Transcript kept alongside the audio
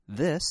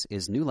This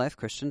is New Life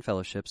Christian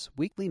Fellowship's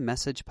weekly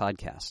message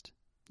podcast.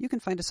 You can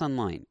find us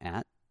online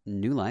at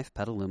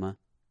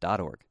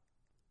newlifepetaluma.org.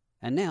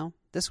 And now,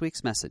 this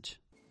week's message.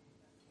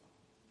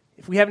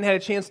 If we haven't had a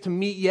chance to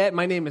meet yet,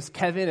 my name is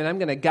Kevin, and I'm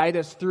going to guide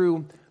us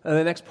through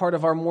the next part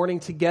of our morning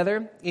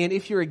together. And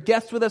if you're a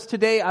guest with us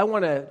today, I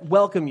want to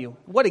welcome you.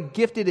 What a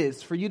gift it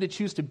is for you to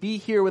choose to be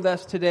here with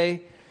us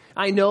today.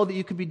 I know that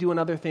you could be doing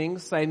other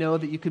things. I know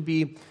that you could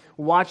be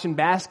watching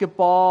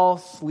basketball,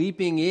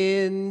 sleeping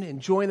in,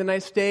 enjoying the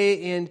nice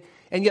day,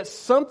 and yet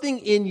something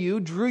in you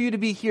drew you to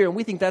be here, and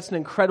we think that's an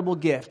incredible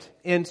gift.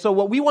 And so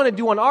what we want to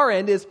do on our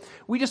end is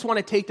we just want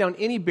to take down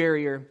any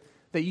barrier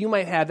that you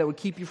might have that would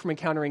keep you from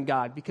encountering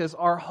God, because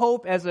our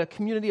hope as a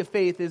community of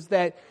faith is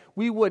that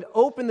we would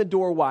open the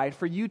door wide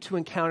for you to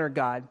encounter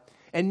God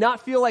and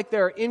not feel like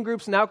there are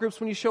in-groups and out-groups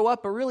when you show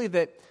up, but really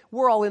that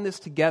we're all in this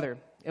together.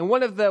 And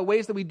one of the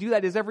ways that we do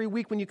that is every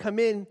week when you come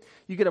in,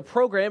 you get a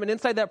program, and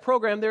inside that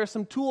program, there are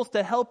some tools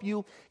to help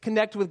you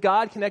connect with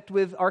God, connect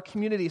with our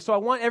community. So I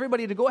want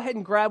everybody to go ahead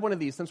and grab one of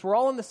these. Since we're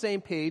all on the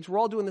same page, we're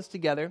all doing this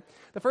together.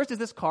 The first is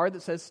this card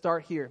that says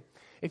Start Here.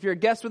 If you're a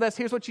guest with us,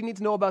 here's what you need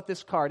to know about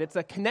this card. It's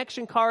a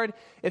connection card.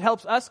 It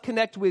helps us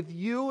connect with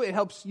you. It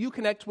helps you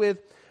connect with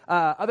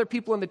other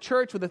people in the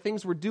church, with the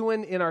things we're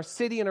doing in our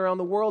city and around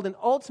the world. And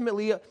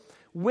ultimately,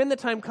 when the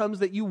time comes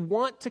that you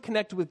want to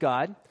connect with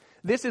God,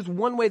 this is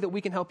one way that we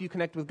can help you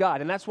connect with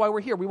God, and that's why we're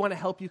here. We want to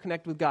help you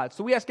connect with God.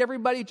 So we ask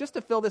everybody just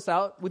to fill this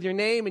out with your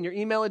name and your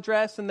email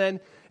address, and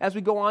then as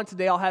we go on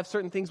today, I'll have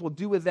certain things we'll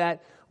do with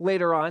that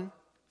later on.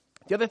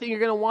 The other thing you're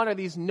going to want are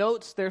these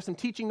notes. There are some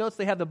teaching notes.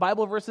 They have the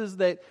Bible verses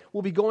that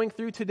we'll be going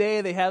through today.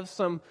 They have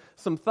some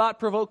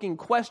thought-provoking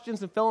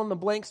questions and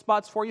fill-in-the-blank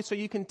spots for you so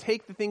you can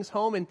take the things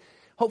home and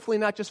hopefully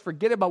not just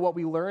forget about what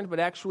we learned, but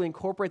actually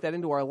incorporate that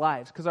into our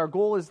lives. Because our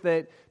goal is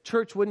that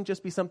church wouldn't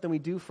just be something we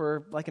do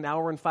for like an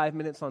hour and 5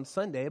 minutes on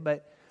Sunday,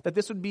 but that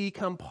this would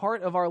become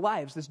part of our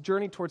lives, this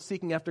journey towards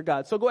seeking after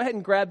God. So go ahead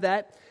and grab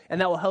that, and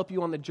that will help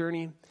you on the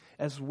journey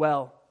as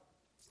well.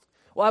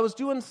 Well, I was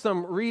doing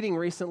some reading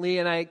recently,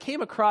 and I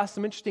came across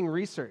some interesting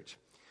research.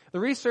 The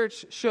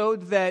research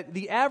showed that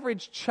the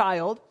average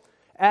child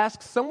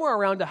asks somewhere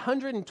around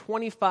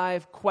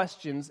 125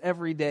 questions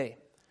every day.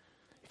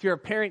 If you're a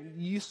parent,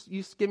 you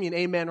give me an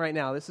amen right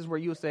now. This is where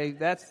you say,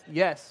 that's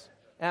yes,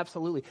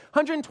 absolutely.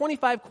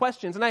 125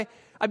 questions. And I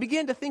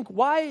began to think,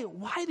 why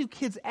do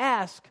kids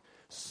ask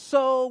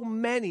so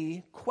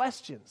many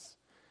questions?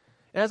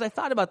 And as I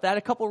thought about that,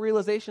 a couple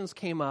realizations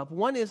came up.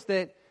 One is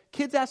that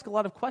kids ask a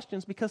lot of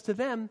questions because to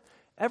them,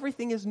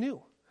 everything is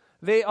new.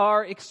 They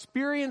are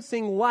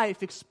experiencing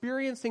life,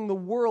 experiencing the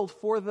world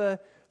for the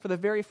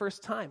very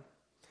first time.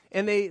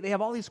 And they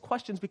have all these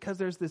questions because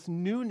there's this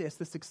newness,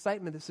 this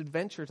excitement, this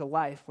adventure to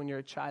life when you're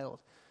a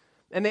child.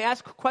 And they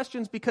ask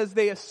questions because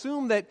they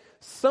assume that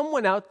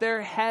someone out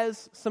there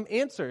has some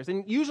answers.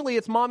 And usually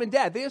it's mom and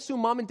dad. They assume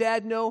mom and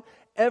dad know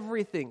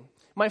everything.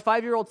 My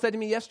 5-year-old said to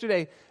me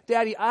yesterday,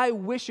 "Daddy, I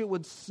wish it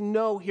would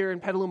snow here in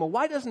Petaluma.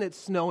 Why doesn't it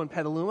snow in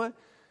Petaluma?"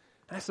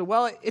 And I said,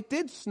 "Well, it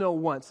did snow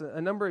once a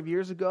number of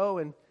years ago."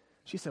 And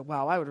she said,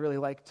 "Wow, I would really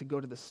like to go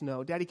to the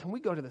snow. Daddy, can we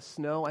go to the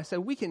snow?" I said,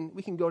 we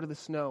can go to the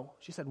snow.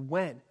 She said,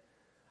 "When?"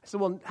 I said,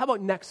 "Well, how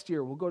about next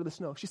year? We'll go to the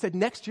snow." She said,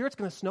 "Next year it's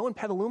going to snow in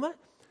Petaluma?"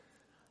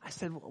 I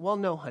said, "Well,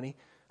 no, honey.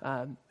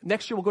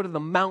 Next year we'll go to the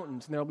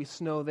mountains and there will be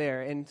snow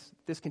there." And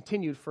this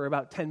continued for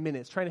about 10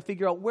 minutes, trying to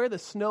figure out where the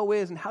snow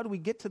is and how do we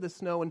get to the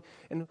snow and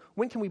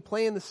when can we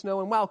play in the snow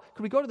and wow,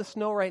 could we go to the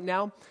snow right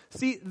now?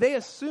 See,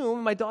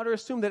 my daughter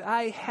assumed that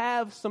I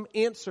have some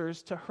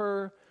answers to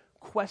her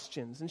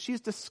questions. And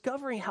she's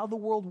discovering how the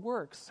world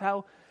works,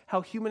 how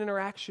human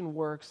interaction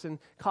works and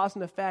cause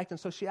and effect. And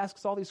so she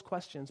asks all these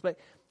questions. But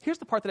here's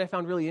the part that I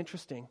found really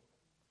interesting.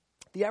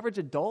 The average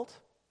adult,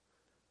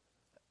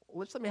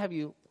 let me have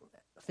you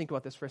think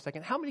about this for a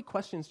second. How many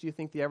questions do you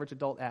think the average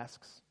adult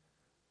asks?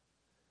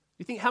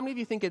 How many of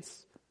you think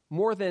it's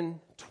more than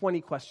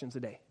 20 questions a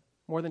day?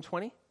 More than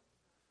 20?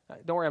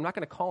 Don't worry, I'm not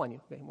going to call on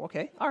you.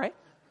 Okay, all right.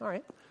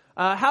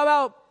 How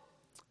about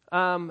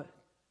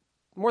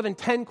more than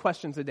 10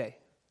 questions a day?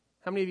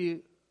 How many of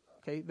you?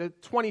 Okay, the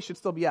 20 should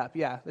still be up.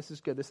 Yeah, this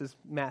is good. This is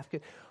math.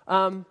 Good.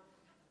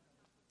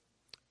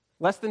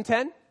 Less than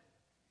 10?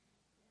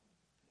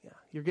 Yeah,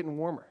 you're getting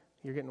warmer.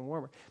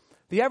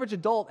 The average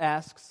adult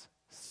asks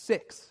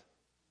 6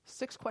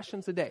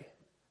 questions a day.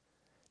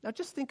 Now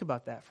just think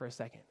about that for a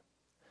second.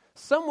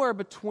 Somewhere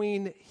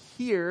between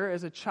here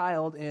as a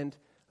child and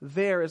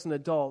there as an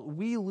adult,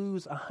 we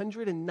lose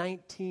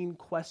 119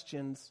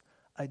 questions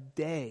a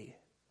day.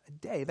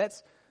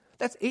 That's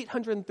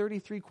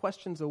 833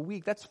 questions a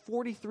week. That's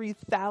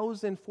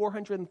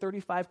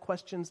 43,435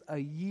 questions a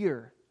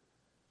year.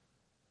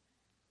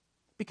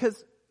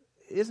 Because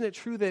isn't it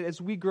true that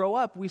as we grow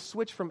up, we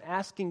switch from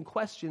asking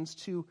questions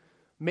to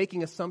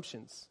making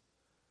assumptions?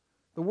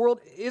 The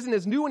world isn't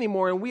as new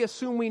anymore, and we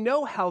assume we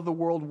know how the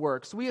world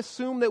works. We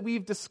assume that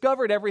we've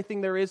discovered everything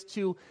there is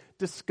to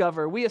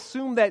discover. We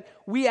assume that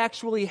we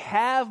actually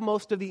have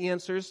most of the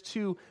answers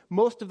to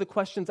most of the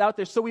questions out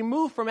there. So we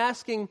move from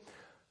asking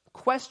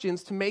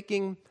questions to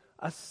making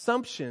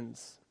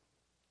assumptions.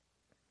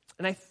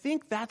 And I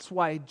think that's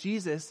why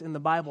Jesus in the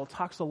Bible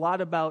talks a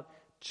lot about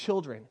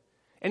children.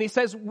 And he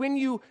says, when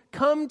you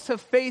come to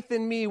faith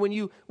in me, when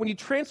you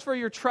transfer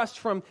your trust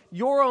from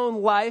your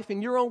own life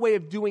and your own way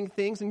of doing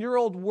things and your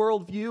old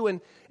worldview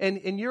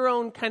and your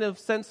own kind of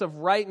sense of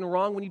right and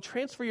wrong, when you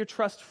transfer your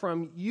trust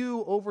from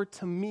you over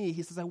to me,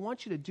 he says, I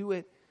want you to do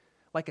it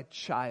like a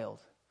child.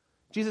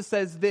 Jesus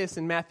says this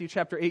in Matthew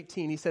chapter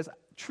 18. He says,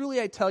 truly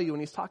I tell you, and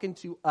he's talking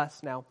to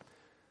us now,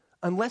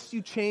 unless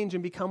you change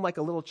and become like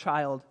a little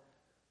child,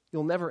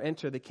 you'll never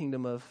enter the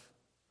kingdom of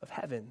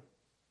heaven.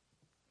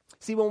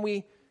 See, when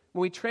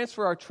we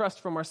transfer our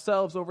trust from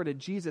ourselves over to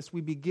Jesus,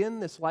 we begin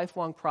this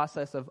lifelong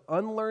process of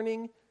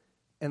unlearning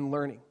and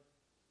learning.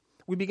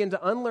 We begin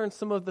to unlearn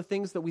some of the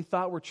things that we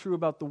thought were true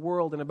about the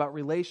world and about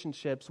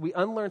relationships. We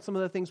unlearn some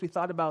of the things we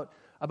thought about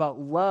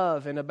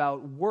love and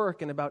about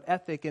work and about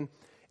ethic,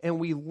 and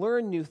we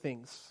learn new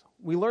things.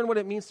 We learn what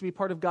it means to be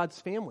part of God's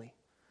family.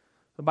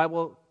 The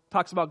Bible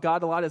talks about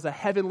God a lot as a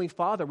heavenly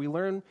Father. We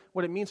learn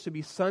what it means to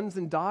be sons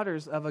and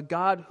daughters of a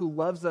God who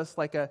loves us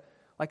like a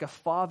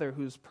Father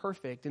who's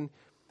perfect. And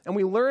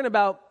we learn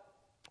about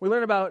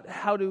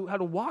how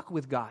to walk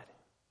with God.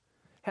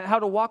 How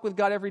to walk with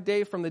God every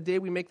day from the day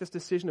we make this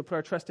decision to put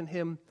our trust in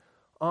Him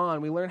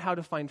on. We learn how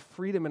to find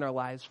freedom in our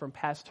lives from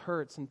past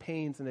hurts and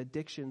pains and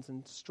addictions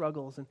and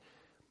struggles. And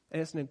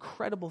it's an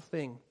incredible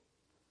thing.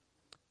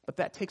 But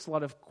that takes a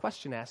lot of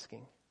question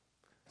asking.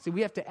 See,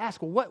 we have to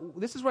ask, well,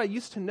 this is what I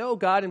used to know,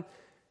 God,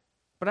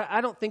 but I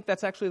don't think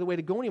that's actually the way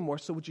to go anymore.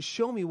 So would you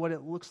show me what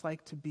it looks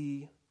like to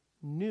be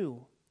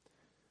new?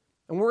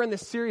 And we're in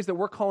this series that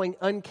we're calling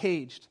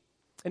Uncaged.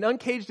 And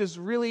Uncaged is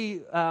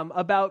really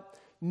about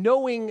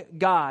knowing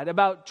God,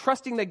 about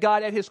trusting that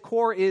God at His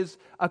core is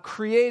a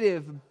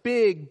creative,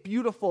 big,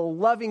 beautiful,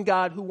 loving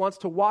God who wants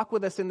to walk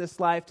with us in this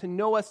life, to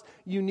know us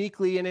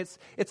uniquely. And it's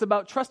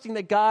about trusting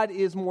that God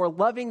is more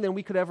loving than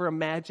we could ever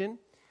imagine,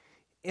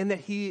 and that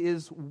He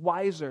is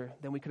wiser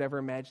than we could ever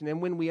imagine.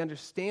 And when we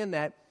understand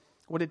that,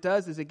 what it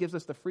does is it gives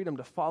us the freedom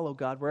to follow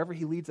God wherever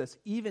He leads us,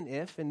 even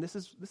if, and this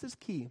is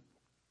key,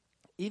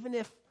 even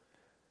if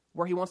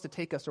where He wants to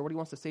take us or what He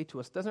wants to say to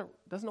us doesn't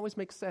always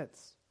make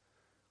sense.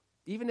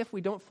 Even if we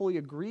don't fully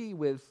agree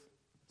with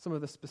some of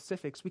the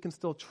specifics, we can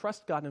still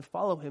trust God and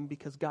follow Him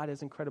because God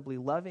is incredibly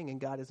loving and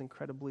God is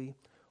incredibly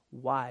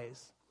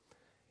wise.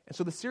 And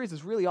so the series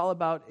is really all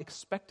about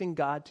expecting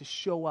God to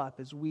show up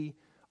as we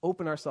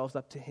open ourselves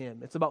up to Him.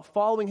 It's about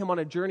following Him on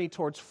a journey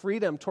towards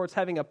freedom, towards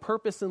having a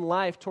purpose in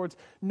life, towards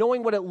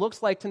knowing what it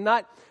looks like to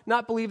not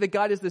believe that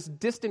God is this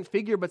distant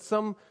figure, but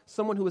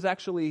someone who is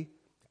actually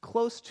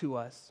close to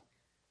us.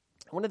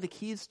 One of the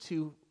keys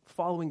to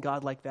following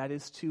God like that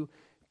is to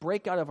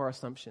break out of our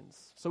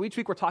assumptions. So each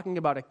week we're talking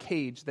about a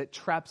cage that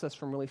traps us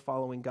from really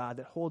following God,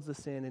 that holds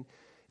us in. And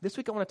this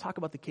week I want to talk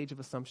about the cage of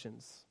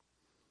assumptions.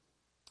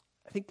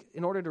 I think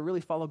in order to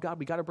really follow God,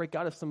 we got to break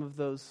out of some of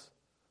those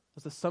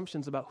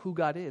assumptions about who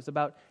God is,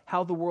 about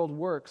how the world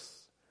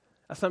works,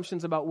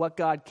 assumptions about what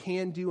God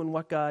can do and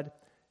what God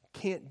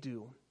can't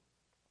do.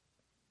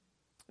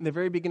 In the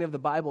very beginning of the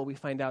Bible, we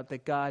find out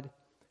that God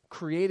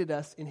created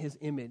us in His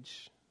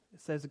image.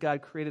 It says that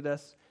God created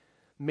us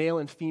male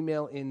and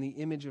female in the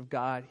image of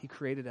God. He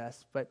created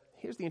us. But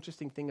here's the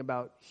interesting thing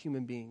about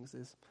human beings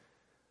is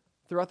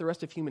throughout the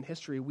rest of human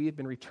history, we have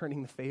been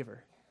returning the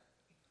favor.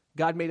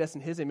 God made us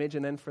in His image,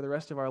 and then for the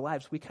rest of our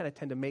lives, we kind of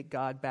tend to make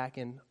God back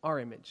in our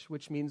image,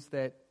 which means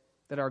that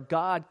our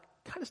God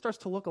kind of starts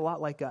to look a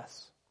lot like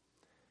us.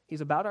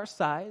 He's about our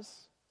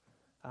size.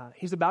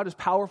 He's about as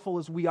powerful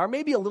as we are,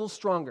 maybe a little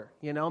stronger,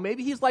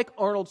 Maybe He's like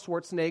Arnold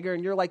Schwarzenegger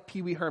and you're like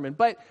Pee Wee Herman,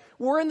 but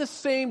we're in the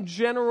same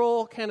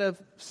general kind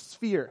of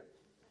sphere.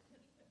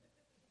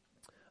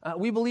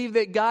 We believe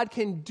that God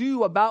can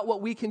do about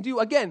what we can do.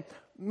 Again,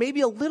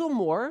 maybe a little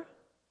more,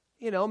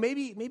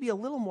 maybe a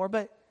little more,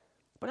 but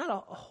not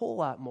a whole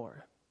lot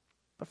more.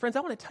 But friends, I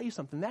want to tell you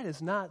something. That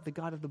is not the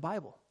God of the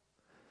Bible.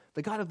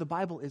 The God of the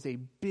Bible is a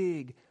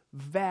big,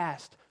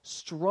 vast,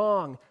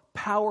 strong,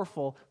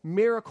 powerful,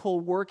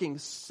 miracle-working,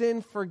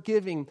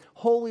 sin-forgiving,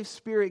 Holy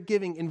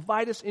Spirit-giving,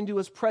 invite us into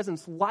His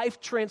presence,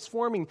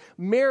 life-transforming,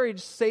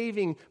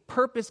 marriage-saving,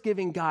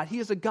 purpose-giving God. He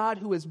is a God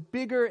who is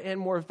bigger and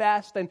more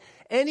vast than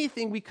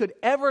anything we could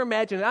ever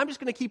imagine. And I'm just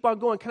going to keep on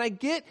going. Can I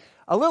get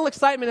a little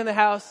excitement in the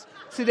house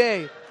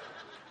today?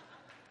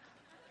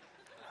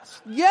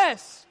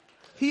 Yes!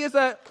 He is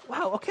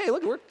wow, okay,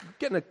 look, we're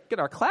getting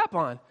our clap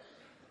on.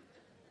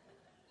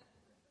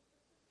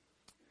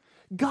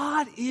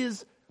 God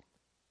is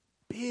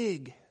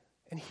big.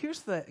 And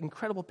here's the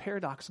incredible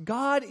paradox.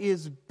 God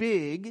is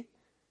big,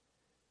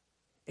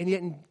 and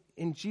yet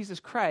in Jesus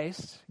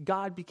Christ,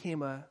 God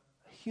became a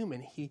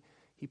human. He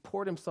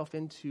poured Himself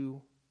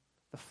into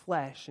the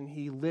flesh, and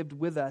He lived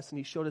with us, and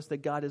He showed us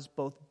that God is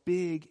both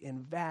big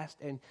and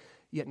vast, and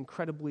yet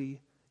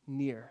incredibly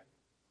near.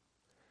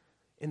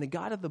 And the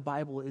God of the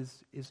Bible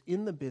is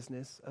in the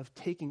business of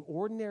taking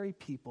ordinary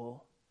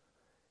people,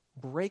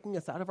 breaking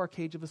us out of our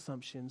cage of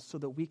assumptions so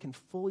that we can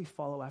fully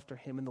follow after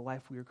Him in the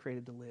life we were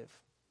created to live.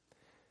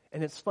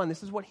 And it's fun.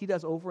 This is what He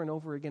does over and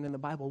over again in the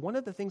Bible. One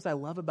of the things I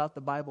love about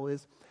the Bible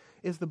is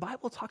is the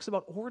Bible talks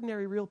about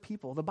ordinary real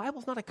people. The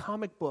Bible's not a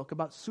comic book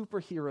about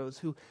superheroes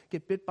who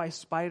get bit by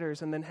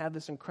spiders and then have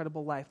this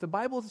incredible life. The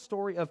Bible is a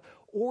story of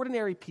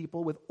ordinary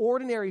people with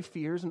ordinary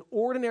fears and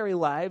ordinary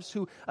lives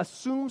who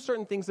assume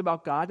certain things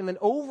about God, and then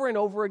over and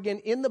over again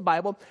in the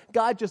Bible,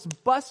 God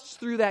just busts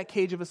through that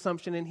cage of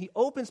assumption and he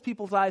opens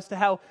people's eyes to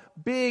how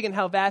big and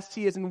how vast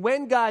he is. And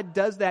when God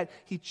does that,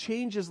 he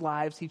changes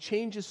lives, he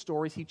changes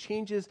stories, he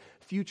changes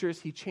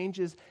futures, he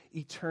changes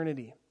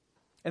eternity.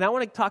 And I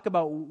want to talk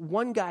about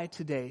one guy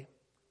today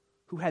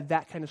who had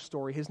that kind of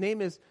story. His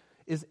name is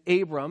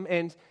Abram,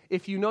 and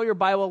if you know your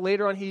Bible,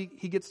 later on he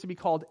gets to be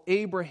called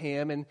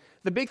Abraham. And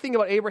the big thing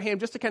about Abraham,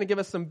 just to kind of give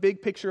us some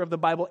big picture of the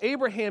Bible,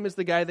 Abraham is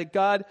the guy that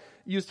God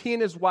used, he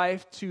and his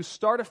wife, to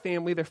start a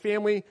family. Their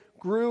family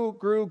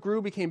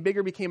grew, became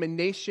bigger, became a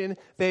nation.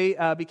 They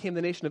became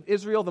the nation of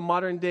Israel, the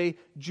modern-day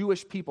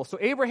Jewish people. So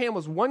Abraham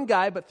was one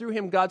guy, but through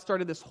him, God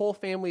started this whole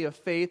family of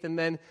faith. And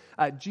then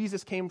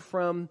Jesus came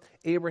from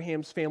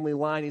Abraham's family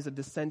line. He's a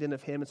descendant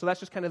of him. And so that's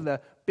just kind of the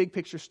big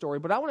picture story.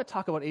 But I want to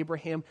talk about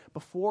Abraham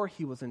before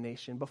he was a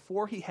nation,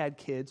 before he had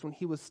kids, when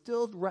he was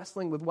still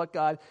wrestling with what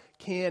God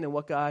can and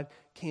what God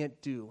can't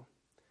do.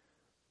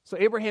 So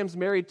Abraham's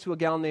married to a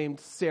gal named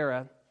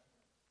Sarah.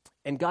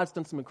 And God's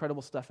done some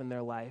incredible stuff in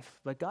their life.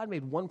 But God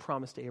made one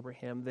promise to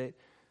Abraham that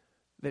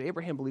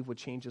Abraham believed would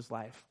change his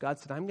life. God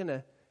said, I'm going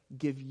to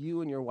give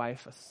you and your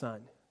wife a son.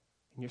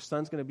 And your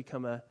son's going to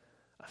become a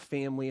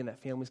family, and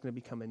that family's going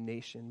to become a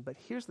nation. But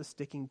here's the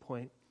sticking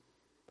point.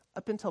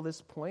 Up until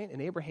this point,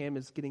 and Abraham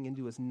is getting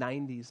into his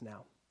 90s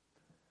now.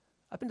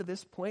 Up until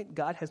this point,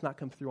 God has not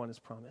come through on his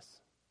promise.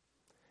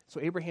 So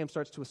Abraham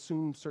starts to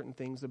assume certain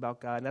things about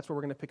God, and that's where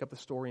we're going to pick up the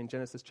story in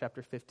Genesis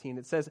chapter 15.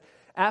 It says,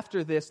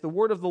 after this, the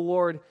word of the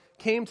Lord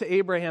came to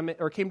Abram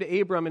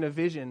in a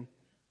vision.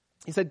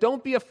 He said,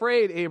 don't be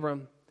afraid,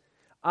 Abram.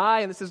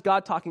 And this is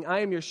God talking, I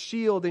am your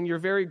shield and your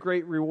very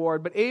great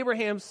reward. But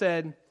Abraham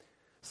said,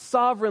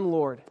 Sovereign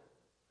Lord,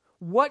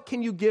 what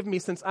can you give me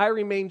since I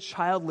remain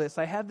childless?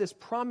 I have this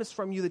promise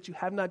from you that you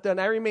have not done.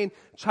 I remain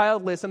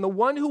childless, and the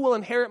one who will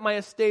inherit my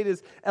estate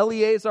is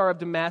Eliezer of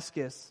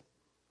Damascus.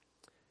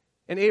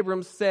 And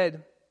Abram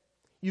said,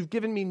 you've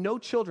given me no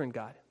children,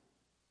 God.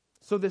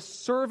 So this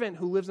servant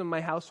who lives in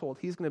my household,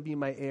 he's going to be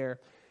my heir.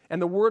 And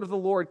the word of the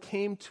Lord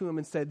came to him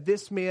and said,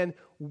 this man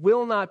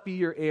will not be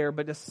your heir,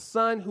 but a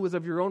son who is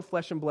of your own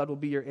flesh and blood will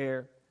be your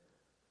heir.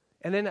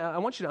 And then I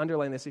want you to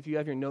underline this if you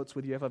have your notes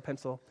with you, have a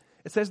pencil.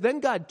 It says, then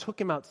God took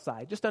him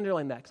outside. Just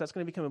underline that because that's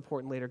going to become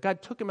important later.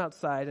 God took him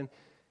outside, and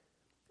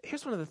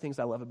here's one of the things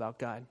I love about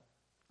God.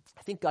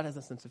 I think God has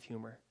a sense of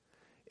humor.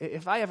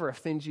 If I ever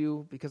offend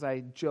you because I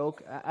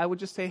joke, I would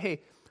just say,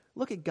 hey,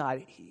 look at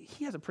God.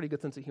 He has a pretty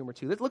good sense of humor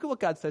too. Look at what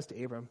God says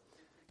to Abram.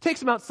 He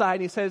takes him outside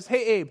and he says,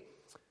 hey, Abe,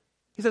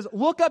 he says,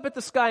 look up at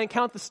the sky and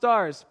count the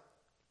stars,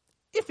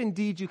 if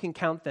indeed you can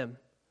count them.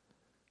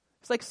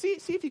 It's like, see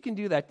if you can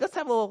do that. Let's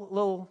have a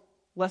little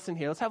lesson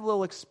here. Let's have a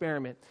little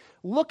experiment.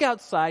 Look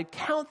outside,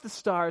 count the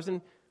stars, and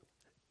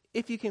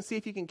if you can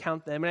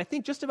count them. And I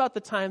think just about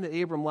the time that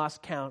Abram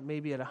lost count,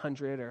 maybe at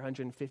 100 or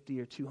 150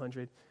 or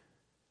 200,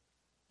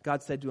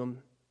 God said to him,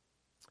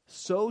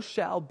 so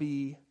shall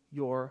be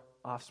your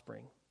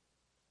offspring.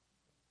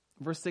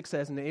 Verse 6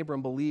 says, and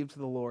Abram believed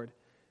the Lord,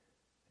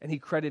 and he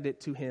credited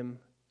it to him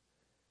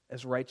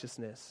as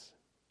righteousness.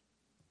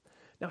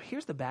 Now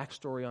here's the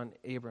backstory on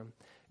Abram.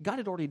 God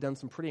had already done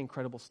some pretty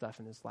incredible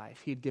stuff in his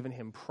life. He had given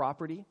him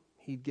property.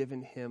 He'd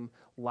given him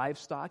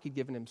livestock. He'd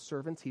given him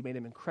servants. He made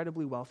him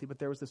incredibly wealthy. But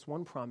there was this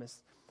one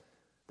promise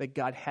that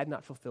God had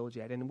not fulfilled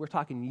yet. And we're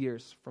talking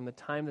years from the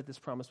time that this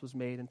promise was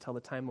made until the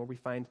time where we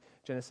find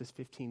Genesis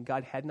 15.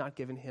 God had not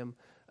given him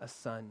a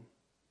son.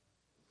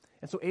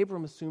 And so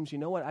Abram assumes, you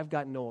know what, I've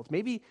gotten old.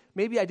 Maybe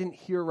I didn't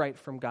hear right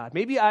from God.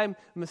 Maybe I'm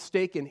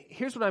mistaken.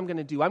 Here's what I'm going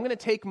to do. I'm going to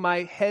take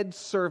my head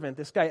servant,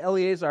 this guy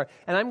Eliezer,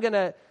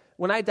 and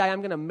when I die, I'm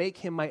going to make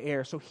him my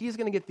heir. So he's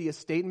going to get the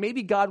estate. And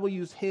maybe God will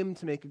use him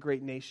to make a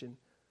great nation.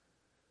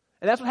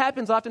 And that's what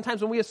happens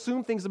oftentimes when we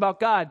assume things about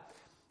God.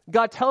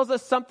 God tells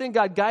us something,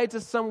 God guides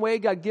us some way,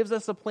 God gives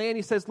us a plan.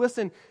 He says,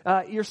 listen,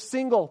 you're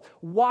single.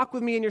 Walk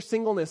with me in your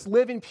singleness.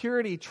 Live in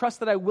purity. Trust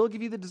that I will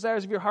give you the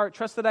desires of your heart.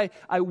 Trust that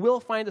I will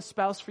find a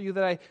spouse for you,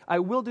 that I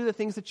will do the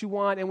things that you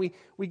want. And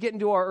we get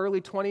into our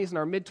early 20s and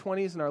our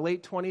mid-20s and our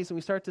late 20s, and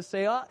we start to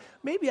say,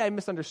 maybe I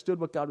misunderstood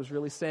what God was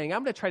really saying.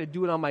 I'm going to try to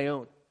do it on my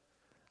own.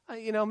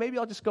 Maybe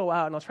I'll just go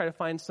out and I'll try to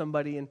find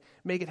somebody and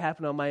make it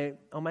happen on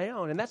my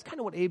own. And that's kind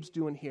of what Abe's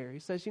doing here. He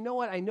says, you know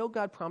what? I know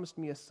God promised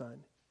me a son,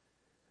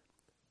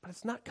 but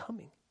it's not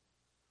coming.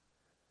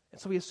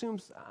 And so he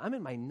assumes, I'm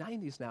in my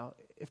 90s now.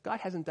 If God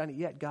hasn't done it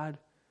yet, God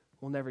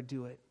will never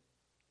do it.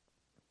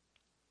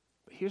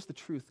 But here's the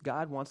truth.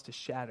 God wants to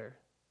shatter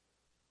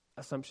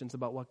assumptions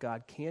about what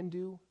God can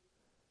do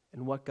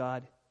and what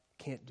God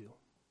can't do.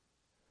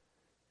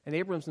 And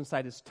Abram's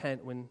inside his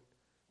tent when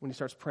he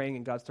starts praying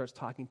and God starts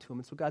talking to him.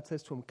 And so God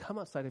says to him, come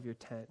outside of your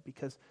tent,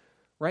 because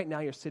right now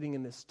you're sitting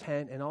in this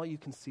tent and all you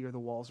can see are the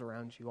walls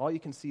around you. All you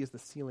can see is the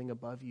ceiling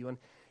above you.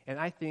 And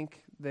I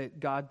think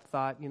that God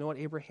thought, you know what,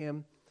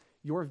 Abraham,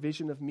 your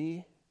vision of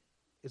me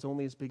is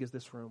only as big as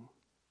this room.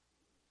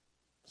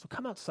 So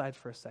come outside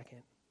for a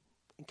second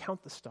and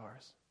count the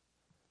stars.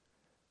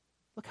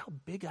 Look how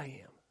big I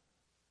am.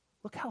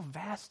 Look how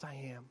vast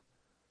I am.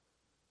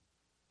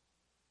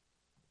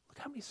 Look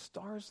how many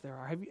stars there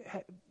are.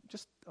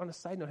 Just on a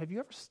side note, have you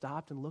ever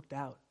stopped and looked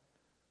out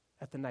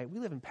at the night? We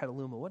live in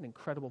Petaluma. What an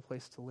incredible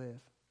place to live.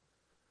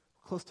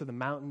 We're close to the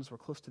mountains. We're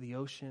close to the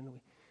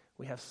ocean.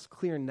 We have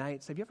clear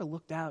nights. Have you ever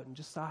looked out and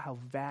just saw how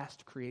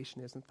vast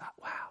creation is and thought,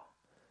 wow,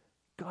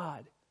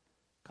 God,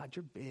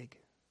 you're big.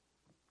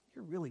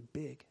 You're really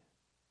big.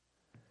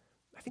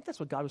 I think that's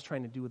what God was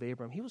trying to do with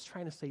Abram. He was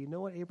trying to say, you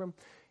know what, Abram,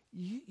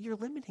 you're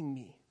limiting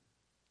me.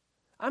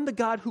 I'm the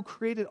God who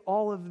created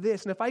all of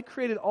this. And if I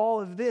created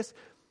all of this,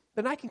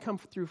 then I can come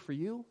through for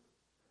you.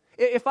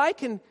 If I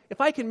can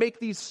make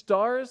these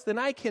stars, then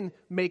I can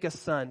make a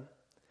sun.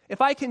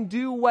 If I can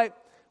do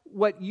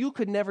what you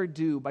could never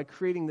do by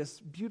creating this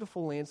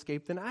beautiful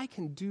landscape, then I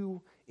can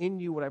do in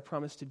you what I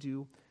promised to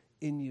do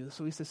in you.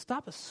 So he says,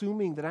 stop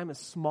assuming that I'm as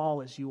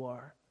small as you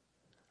are.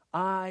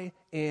 I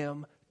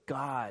am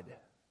God.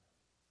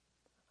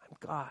 I'm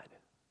God.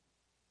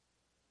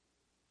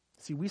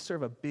 See, we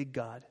serve a big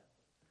God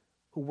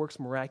who works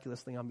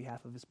miraculously on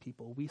behalf of his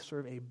people. We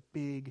serve a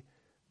big,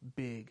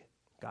 big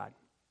God.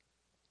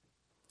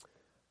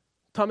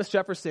 Thomas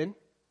Jefferson,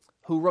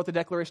 who wrote the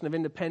Declaration of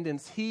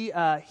Independence, he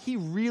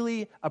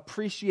really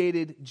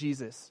appreciated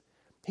Jesus.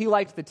 He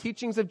liked the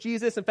teachings of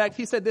Jesus. In fact,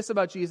 he said this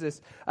about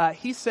Jesus.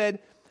 He said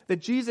that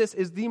Jesus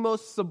is the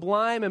most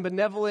sublime and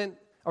benevolent,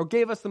 or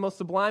gave us the most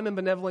sublime and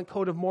benevolent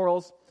code of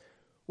morals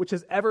which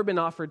has ever been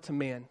offered to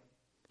man.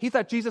 He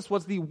thought Jesus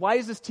was the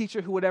wisest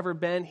teacher who had ever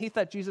been. He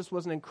thought Jesus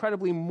was an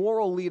incredibly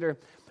moral leader.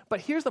 But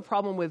here's the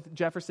problem with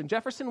Jefferson.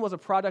 Jefferson was a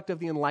product of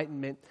the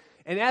Enlightenment.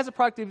 And as a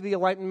product of the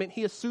Enlightenment,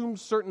 he assumed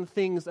certain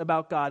things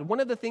about God.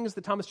 One of the things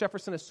that Thomas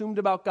Jefferson assumed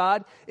about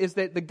God is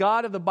that the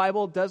God of the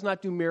Bible does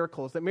not do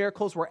miracles, that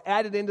miracles were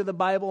added into the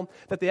Bible,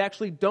 that they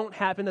actually don't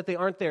happen, that they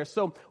aren't there.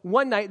 So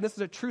one night, and this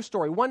is a true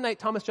story, one night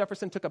Thomas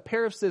Jefferson took a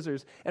pair of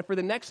scissors, and for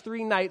the next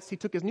 3 nights, he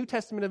took his New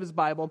Testament of his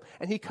Bible,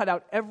 and he cut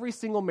out every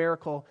single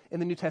miracle in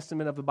the New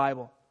Testament of the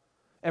Bible.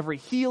 Every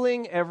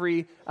healing,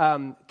 every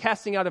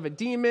casting out of a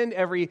demon,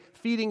 every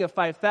feeding of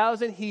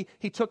 5,000. He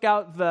took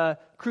out the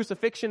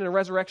crucifixion and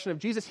resurrection of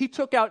Jesus. He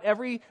took out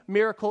every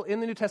miracle in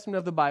the New Testament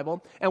of the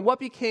Bible. And what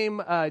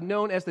became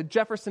known as the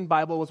Jefferson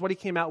Bible was what he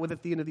came out with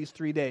at the end of these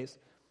 3 days.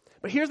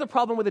 But here's the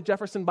problem with the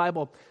Jefferson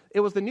Bible.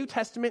 It was the New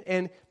Testament,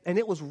 and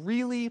it was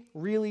really,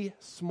 really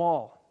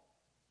small.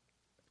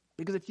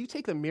 Because if you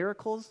take the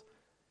miracles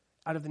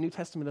out of the New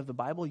Testament of the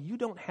Bible, you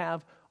don't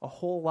have a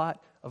whole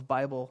lot of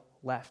Bible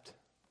left.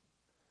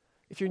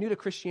 If you're new to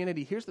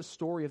Christianity, here's the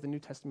story of the New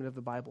Testament of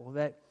the Bible,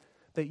 that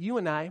you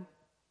and I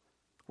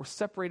were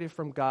separated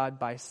from God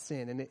by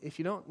sin. And if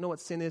you don't know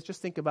what sin is,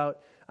 just think about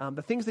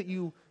the things that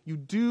you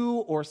do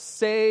or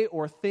say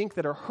or think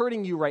that are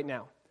hurting you right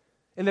now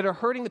and that are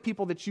hurting the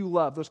people that you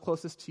love, those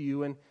closest to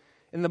you. And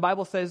the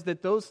Bible says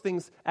that those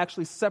things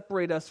actually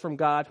separate us from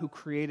God who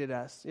created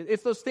us.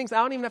 It's those things,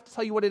 I don't even have to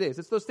tell you what it is.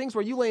 It's those things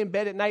where you lay in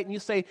bed at night and you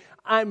say,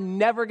 I'm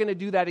never going to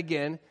do that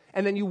again.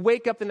 And then you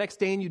wake up the next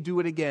day and you do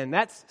it again.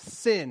 That's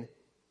sin.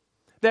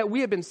 That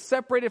we have been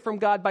separated from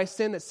God by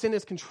sin, that sin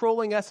is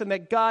controlling us, and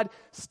that God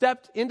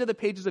stepped into the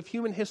pages of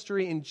human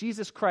history in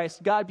Jesus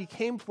Christ. God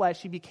became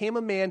flesh, he became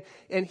a man,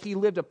 and he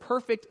lived a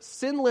perfect,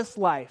 sinless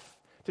life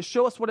to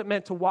show us what it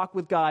meant to walk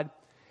with God.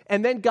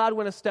 And then God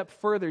went a step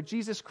further.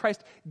 Jesus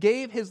Christ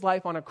gave his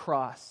life on a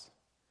cross.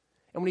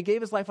 And when he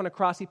gave his life on a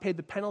cross, he paid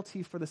the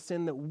penalty for the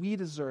sin that we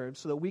deserved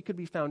so that we could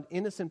be found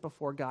innocent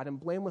before God and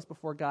blameless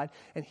before God.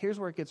 And here's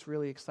where it gets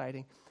really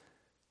exciting.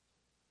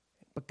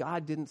 But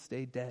God didn't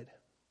stay dead.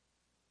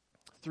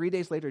 3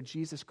 days later,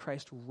 Jesus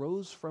Christ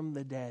rose from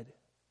the dead.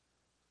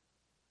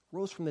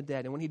 Rose from the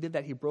dead. And when he did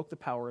that, he broke the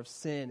power of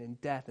sin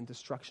and death and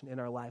destruction in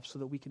our lives so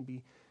that we can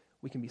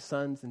be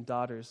sons and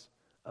daughters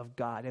of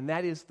God. And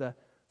that's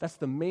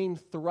the main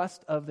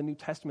thrust of the New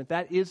Testament.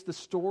 That is the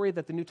story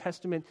that the New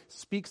Testament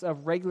speaks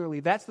of regularly.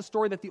 That's the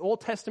story that the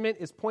Old Testament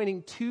is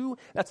pointing to.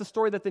 That's the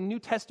story that the New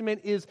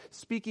Testament is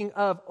speaking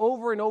of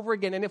over and over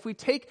again. And if we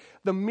take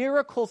the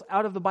miracles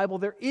out of the Bible,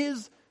 there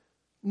is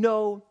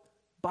no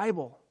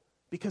Bible.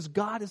 Because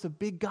God is a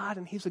big God,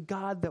 and he's a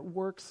God that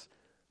works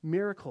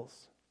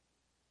miracles.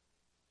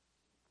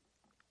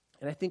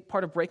 And I think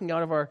part of breaking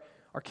out of our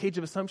cage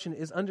of assumption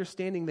is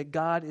understanding that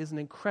God is an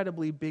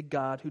incredibly big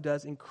God who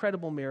does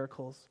incredible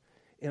miracles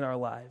in our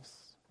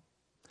lives.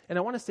 And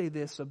I want to say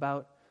this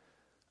about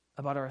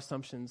our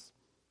assumptions.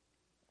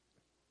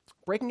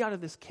 Breaking out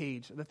of this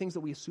cage, the things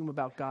that we assume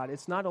about God,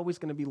 it's not always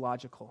going to be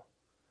logical.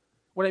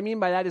 What I mean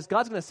by that is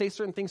God's going to say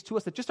certain things to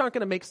us that just aren't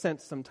going to make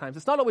sense sometimes.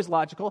 It's not always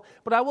logical,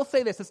 but I will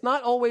say this, it's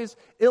not always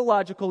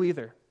illogical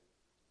either.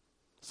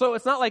 So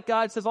it's not like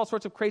God says all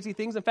sorts of crazy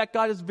things. In fact,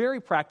 God is very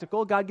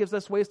practical. God gives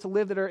us ways to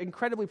live that are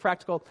incredibly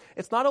practical.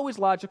 It's not always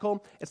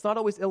logical, it's not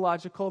always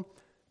illogical,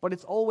 but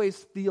it's always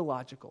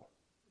theological.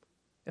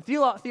 And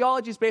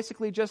theology is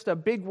basically just a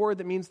big word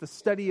that means the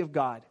study of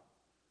God.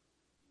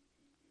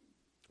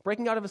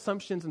 Breaking out of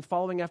assumptions and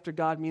following after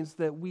God means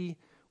that we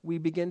we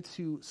begin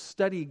to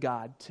study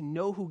God, to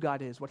know who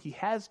God is, what he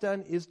has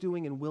done, is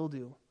doing, and will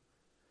do,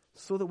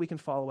 so that we can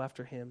follow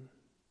after him.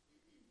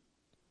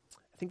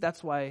 I think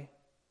that's why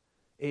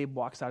Abe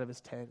walks out of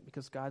his tent,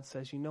 because God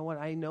says, you know what?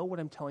 I know what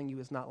I'm telling you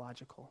is not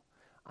logical.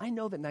 I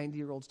know that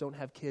 90-year-olds don't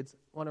have kids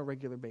on a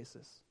regular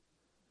basis.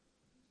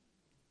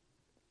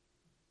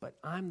 But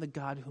I'm the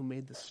God who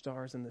made the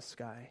stars in the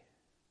sky.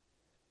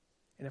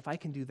 And if I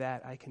can do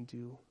that, I can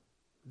do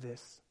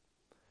this.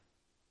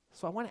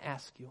 So I want to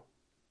ask you,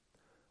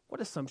 what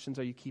assumptions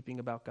are you keeping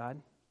about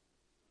God?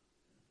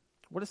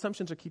 What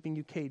assumptions are keeping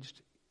you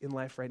caged in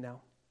life right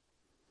now?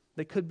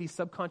 They could be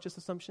subconscious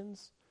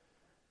assumptions.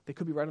 They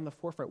could be right on the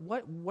forefront.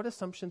 What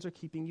assumptions are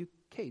keeping you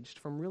caged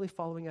from really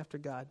following after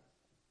God?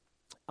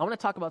 I want to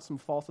talk about some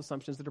false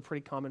assumptions that are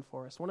pretty common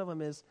for us. One of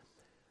them is,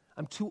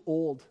 I'm too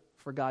old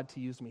for God to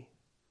use me.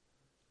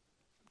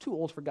 I'm too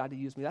old for God to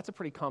use me. That's a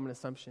pretty common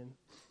assumption.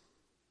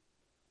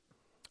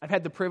 I've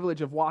had the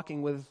privilege of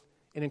walking with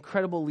an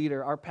incredible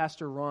leader, our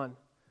pastor Ron,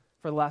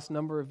 for the last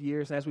number of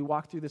years. And as we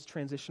walk through this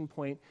transition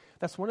point,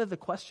 that's one of the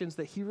questions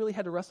that he really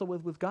had to wrestle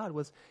with God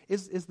was,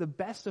 is the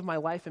best of my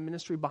life and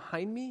ministry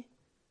behind me?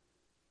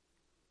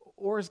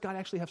 Or does God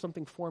actually have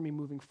something for me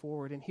moving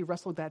forward? And he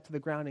wrestled that to the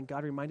ground, and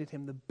God reminded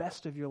him the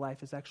best of your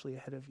life is actually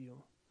ahead of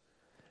you.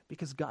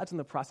 Because God's in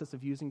the process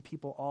of using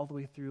people all the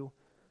way through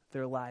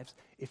their lives.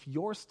 If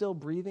you're still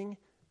breathing,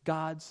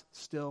 God's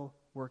still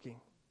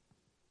working.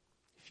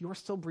 If you're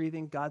still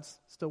breathing, God's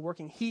still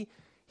working.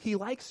 He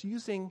likes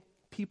using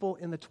people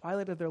in the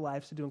twilight of their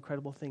lives to do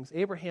incredible things.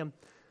 Abraham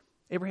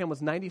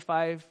was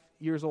 95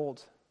 years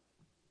old.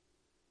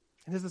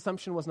 And his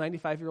assumption was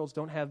 95-year-olds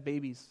don't have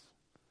babies.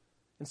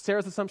 And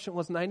Sarah's assumption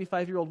was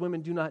 95-year-old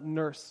women do not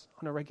nurse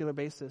on a regular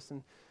basis.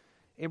 And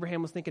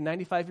Abraham was thinking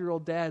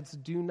 95-year-old dads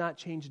do not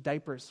change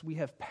diapers. We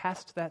have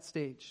passed that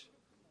stage.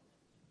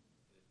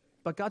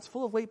 But God's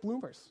full of late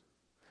bloomers.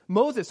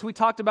 Moses, who we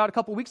talked about a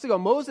couple weeks ago,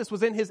 Moses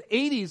was in his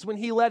 80s when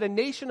he led a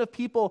nation of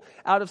people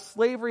out of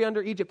slavery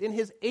under Egypt, in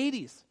his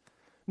 80s.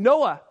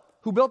 Noah,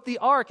 who built the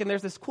ark, and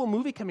there's this cool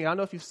movie coming out. I don't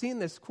know if you've seen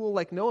this cool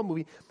Noah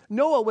movie.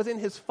 Noah was in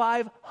his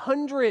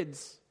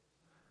 500s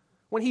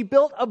when he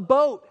built a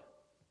boat.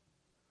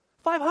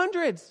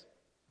 500s.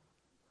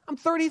 I'm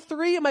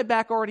 33 and my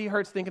back already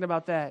hurts thinking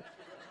about that.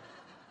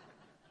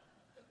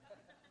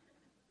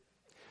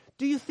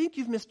 Do you think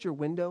you've missed your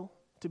window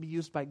to be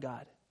used by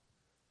God?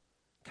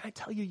 Can I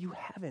tell you, you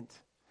haven't.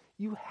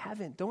 You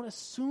haven't. Don't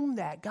assume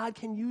that. God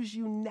can use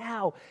you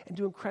now and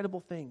do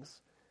incredible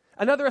things.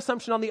 Another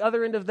assumption on the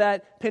other end of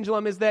that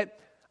pendulum is that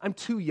I'm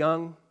too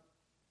young.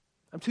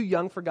 I'm too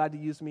young for God to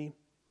use me.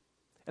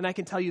 And I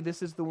can tell you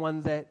this is the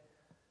one that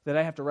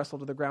I have to wrestle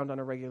to the ground on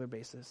a regular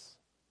basis.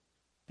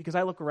 Because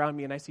I look around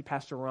me and I see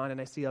Pastor Ron and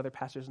I see other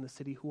pastors in the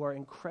city who are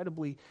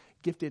incredibly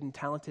gifted and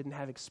talented and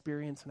have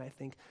experience, and I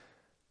think,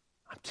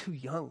 I'm too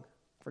young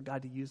for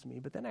God to use me.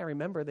 But then I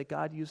remember that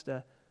God used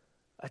a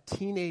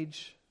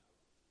teenage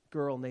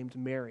girl named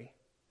Mary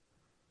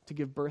to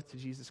give birth to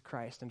Jesus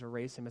Christ and to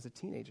raise him as a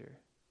teenager.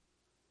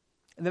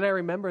 And then I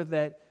remember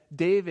that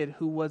David,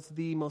 who was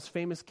the most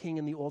famous king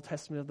in the Old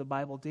Testament of the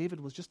Bible, David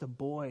was just a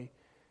boy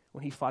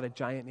when he fought a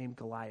giant named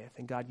Goliath,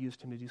 and God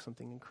used him to do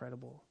something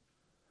incredible.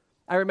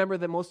 I remember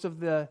that most of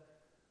the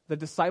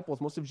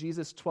disciples, most of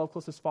Jesus' 12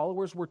 closest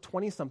followers were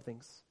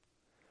 20-somethings.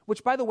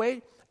 Which, by the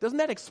way, doesn't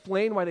that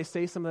explain why they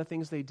say some of the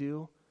things they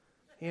do?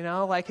 You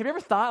know, have you ever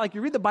thought,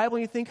 you read the Bible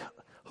and you think,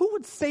 who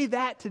would say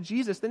that to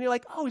Jesus? Then you're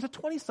like, oh, he's a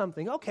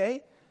 20-something.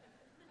 Okay.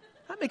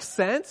 That makes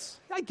sense.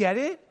 I get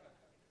it.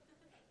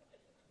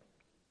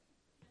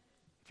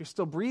 If you're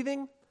still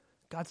breathing,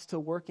 God's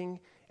still working.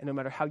 And no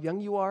matter how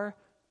young you are,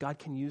 God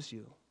can use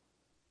you.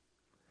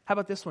 How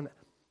about this one?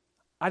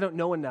 I don't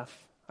know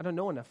enough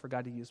for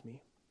God to use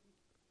me.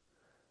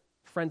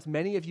 Friends,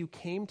 many of you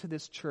came to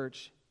this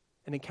church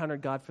and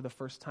encountered God for the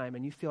first time,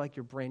 and you feel like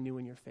you're brand new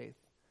in your faith.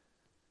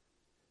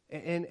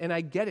 And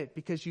I get it,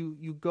 because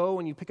you go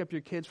and you pick up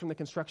your kids from the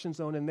construction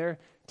zone, and they're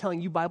telling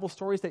you Bible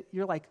stories that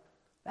you're like,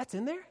 that's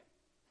in there?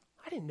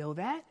 I didn't know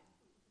that.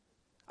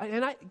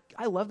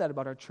 I love that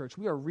about our church.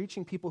 We are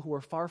reaching people who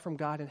are far from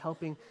God and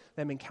helping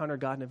them encounter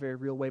God in a very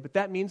real way. But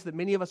that means that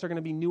many of us are going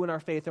to be new in our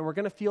faith, and we're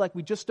going to feel like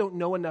we just don't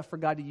know enough for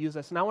God to use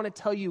us. And I want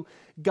to tell you,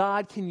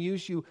 God can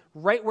use you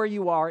right where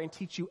you are and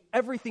teach you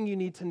everything you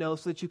need to know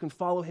so that you can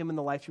follow him in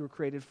the life you were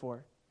created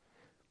for.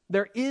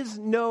 There is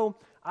no,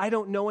 I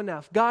don't know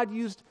enough. God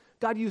used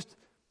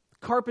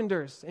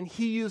carpenters, and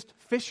he used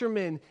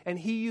fishermen, and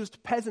he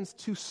used peasants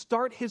to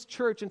start his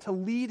church and to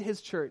lead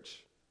his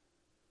church.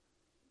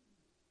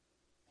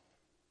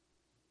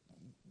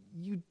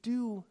 You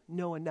do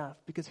know enough,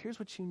 because here's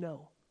what you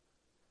know.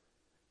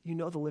 You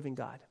know the living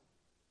God.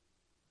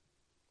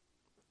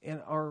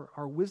 And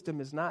our wisdom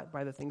is not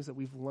by the things that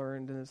we've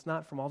learned, and it's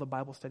not from all the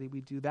Bible study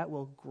we do. That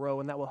will grow,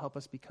 and that will help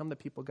us become the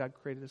people God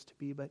created us to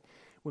be. But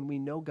when we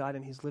know God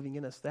and he's living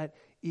in us, that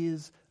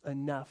is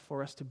enough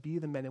for us to be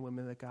the men and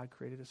women that God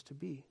created us to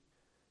be.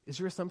 Is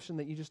your assumption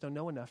that you just don't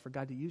know enough for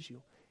God to use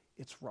you?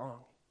 It's wrong,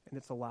 and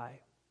it's a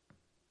lie.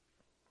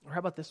 Or how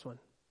about this one?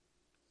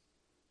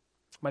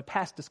 My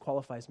past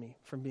disqualifies me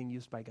from being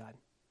used by God.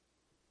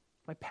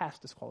 My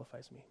past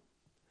disqualifies me.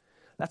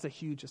 That's a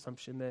huge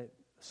assumption that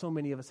so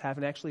many of us have,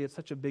 and actually it's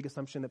such a big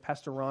assumption that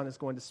Pastor Ron is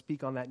going to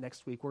speak on that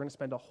next week. We're going to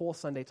spend a whole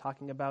Sunday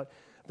talking about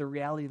the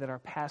reality that our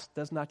past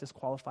does not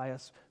disqualify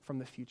us from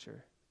the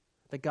future,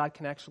 that God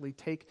can actually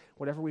take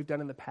whatever we've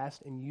done in the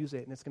past and use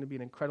it, and it's going to be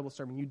an incredible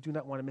sermon. You do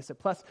not want to miss it.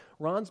 Plus,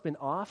 Ron's been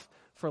off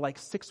for like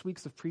 6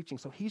 weeks of preaching,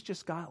 so he's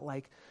just got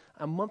like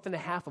a month and a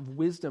half of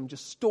wisdom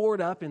just stored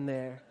up in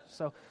there.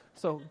 So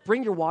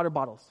bring your water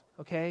bottles,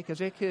 okay?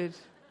 Because it could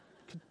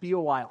be a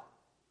while.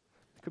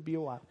 It could be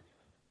a while.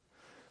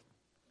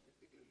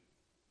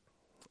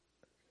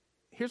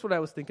 Here's what I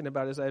was thinking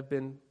about as I've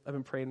been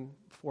praying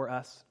for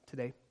us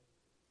today.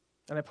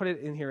 And I put it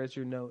in here as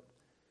your note.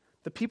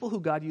 The people who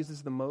God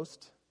uses the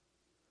most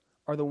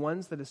are the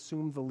ones that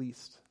assume the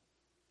least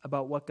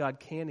about what God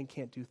can and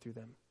can't do through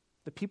them.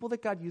 The people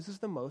that God uses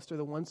the most are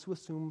the ones who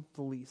assume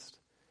the least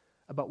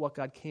about what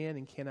God can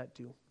and cannot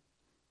do.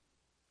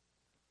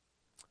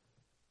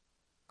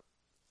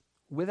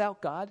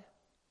 Without God,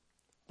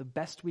 the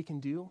best we can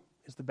do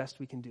is the best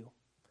we can do.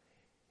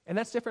 And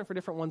that's different for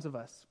different ones of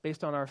us,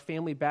 based on our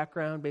family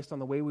background, based on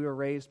the way we were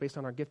raised, based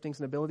on our giftings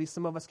and abilities.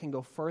 Some of us can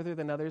go further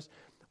than others.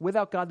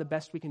 Without God, the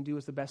best we can do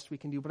is the best we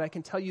can do. But I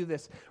can tell you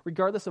this,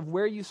 regardless of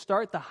where you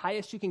start, the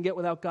highest you can get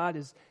without God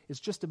is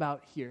just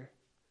about here.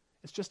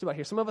 It's just about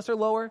here. Some of us are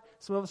lower,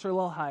 some of us are a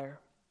little higher.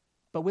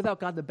 But without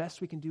God, the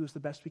best we can do is the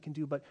best we can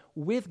do. But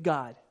with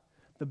God,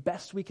 the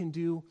best we can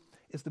do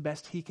is the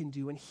best He can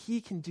do. And He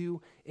can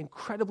do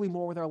incredibly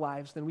more with our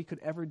lives than we could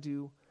ever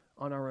do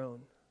on our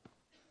own.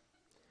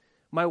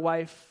 My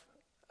wife,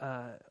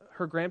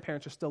 her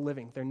grandparents are still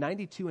living. They're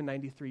 92 and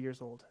 93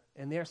 years old,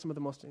 and they are some of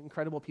the most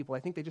incredible people. I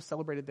think they just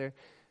celebrated their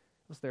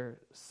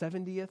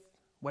 70th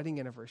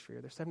wedding anniversary,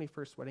 or their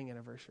 71st wedding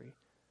anniversary.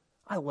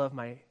 I love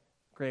my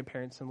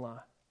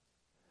grandparents-in-law.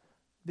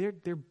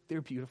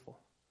 They're beautiful.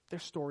 Their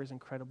story is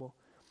incredible.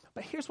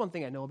 But here's one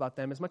thing I know about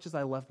them, as much as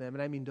I love them,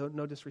 and I mean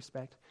no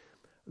disrespect.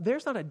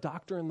 There's not a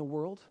doctor in the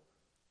world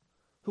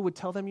who would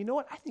tell them, you know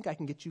what, I think I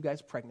can get you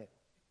guys pregnant.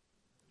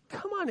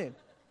 Come on in.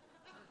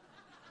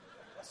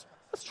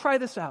 Let's try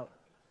this out.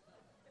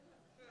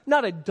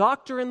 Not a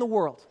doctor in the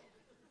world.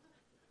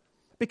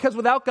 Because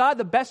without God,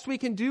 the best we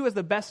can do is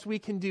the best we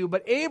can do.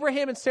 But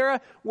Abraham and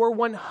Sarah were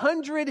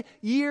 100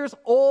 years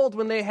old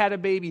when they had a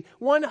baby.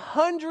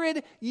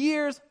 100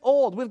 years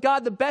old. With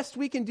God, the best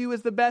we can do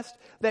is the best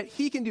that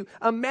He can do.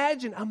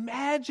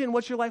 Imagine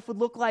what your life would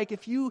look like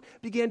if you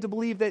began to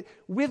believe that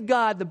with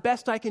God, the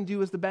best I can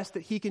do is the best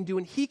that He can do,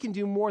 and He can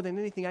do more than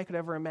anything I could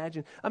ever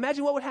imagine.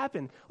 Imagine what would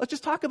happen. Let's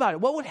just talk about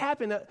it. What would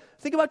happen?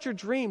 Think about your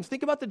dreams.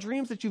 Think about the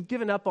dreams that you've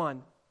given up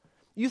on.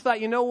 You thought,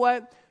 you know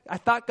what? I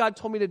thought God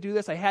told me to do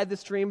this. I had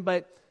this dream,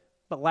 but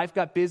life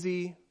got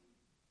busy.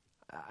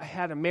 I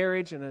had a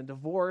marriage and a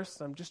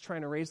divorce. I'm just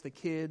trying to raise the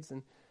kids,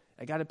 and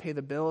I got to pay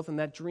the bills, and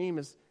that dream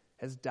has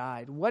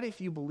died. What if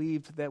you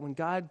believed that when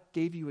God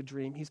gave you a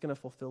dream, He's going to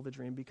fulfill the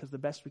dream, because the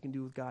best we can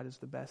do with God is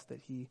the best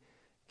that He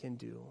can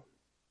do?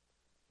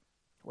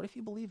 What if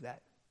you believe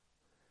that?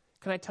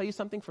 Can I tell you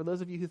something for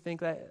those of you who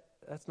think that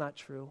that's not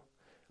true?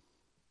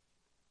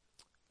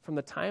 From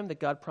the time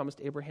that God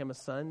promised Abraham a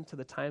son to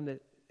the time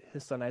that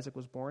his son Isaac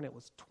was born, it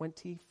was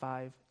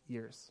 25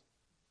 years.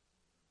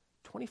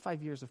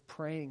 25 years of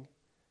praying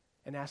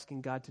and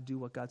asking God to do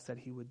what God said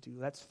He would do.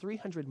 That's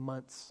 300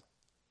 months.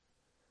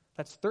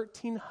 That's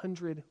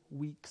 1,300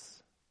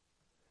 weeks.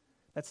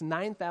 That's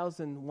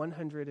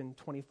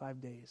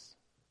 9,125 days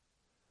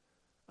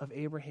of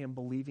Abraham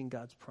believing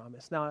God's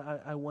promise. Now,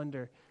 I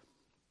wonder,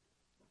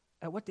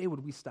 at what day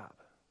would we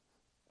stop?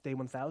 Day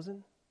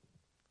 1,000?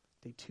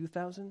 Day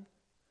 2,000?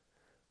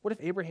 What if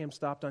Abraham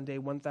stopped on day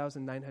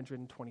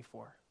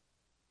 1,924?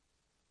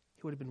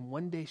 He would have been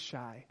one day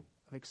shy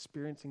of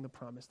experiencing the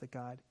promise that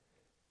God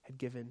had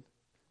given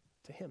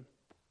to him.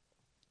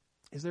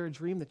 Is there a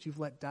dream that you've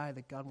let die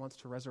that God wants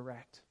to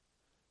resurrect?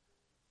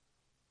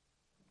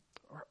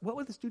 Or what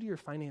would this do to your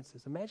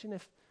finances? Imagine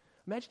if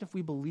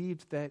we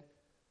believed that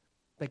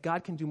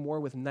God can do more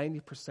with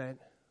 90%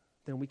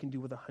 than we can do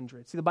with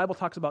 100. See, the Bible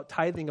talks about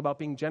tithing, about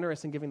being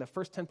generous and giving the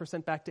first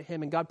 10% back to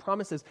Him. And God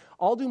promises,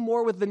 I'll do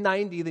more with the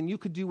 90 than you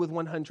could do with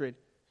 100.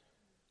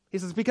 He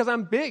says, because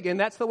I'm big and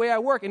that's the way I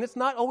work. And it's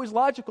not always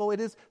logical. It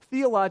is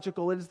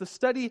theological. It is the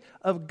study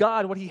of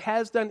God. What He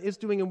has done, is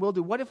doing, and will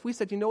do. What if we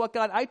said, you know what,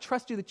 God, I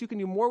trust You that You can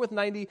do more with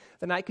 90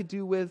 than I could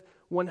do with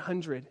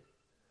 100.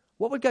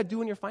 What would God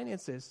do in your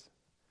finances?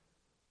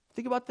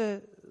 Think about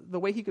the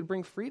way He could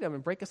bring freedom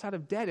and break us out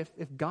of debt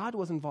if God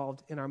was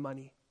involved in our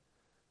money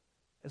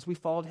as we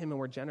followed Him and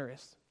were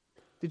generous.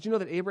 Did you know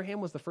that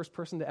Abraham was the first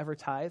person to ever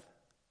tithe?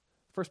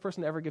 First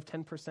person to ever give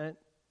 10%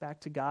 back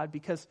to God?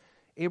 Because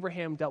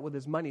Abraham dealt with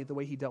his money the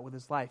way he dealt with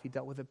his life. He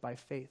dealt with it by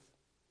faith,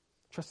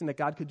 trusting that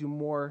God could do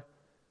more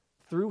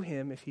through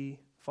him if he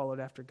followed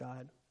after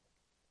God.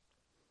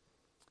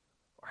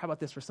 Or how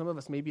about this? For some of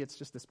us, maybe it's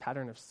just this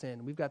pattern of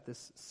sin. We've got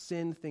this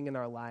sin thing in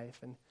our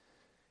life,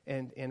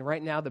 and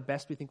right now the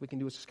best we think we can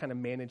do is just kind of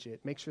manage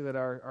it. Make sure that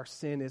our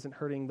sin isn't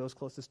hurting those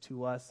closest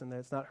to us and that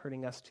it's not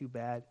hurting us too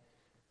bad.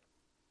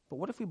 But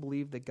what if we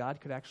believed that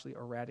God could actually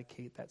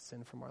eradicate that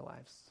sin from our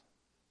lives?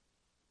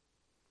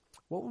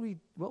 What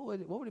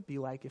would it be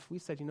like if we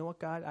said, you know what,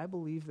 God, I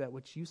believe that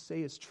what you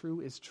say is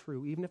true.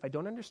 Even if I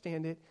don't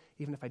understand it,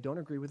 even if I don't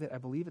agree with it, I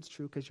believe it's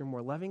true because you're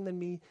more loving than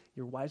me,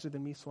 you're wiser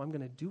than me, so I'm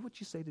going to do what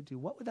you say to do.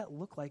 What would that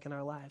look like in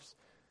our lives?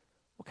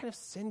 What kind of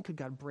sin could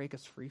God break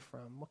us free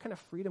from? What kind of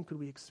freedom could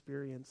we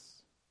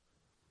experience?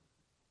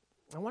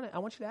 I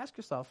want you to ask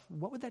yourself,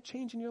 what would that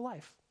change in your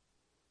life?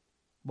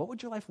 What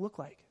would your life look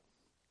like?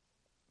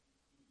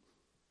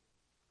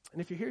 And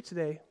if you're here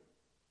today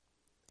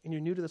and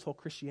you're new to this whole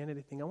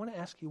Christianity thing, I want to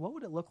ask you, what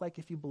would it look like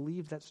if you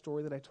believed that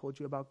story that I told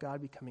you about God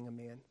becoming a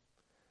man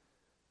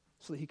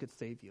so that he could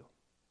save you?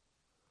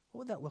 What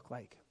would that look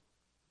like?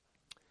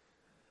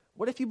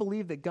 What if you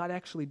believed that God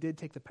actually did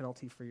take the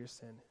penalty for your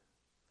sin?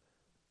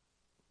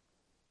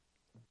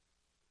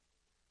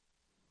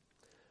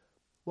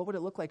 What would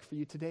it look like for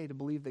you today to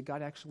believe that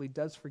God actually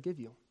does forgive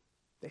you?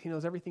 That he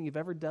knows everything you've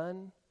ever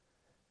done,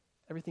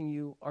 everything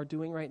you are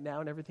doing right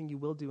now, and everything you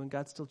will do, and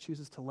God still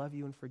chooses to love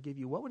you and forgive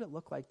you. What would it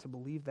look like to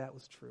believe that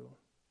was true?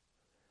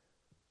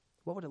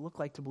 What would it look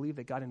like to believe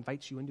that God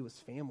invites you into his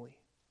family?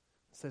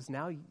 Says,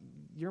 now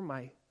you're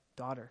my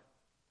daughter,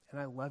 and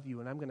I love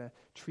you, and I'm going to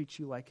treat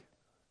you like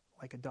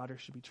a daughter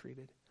should be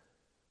treated.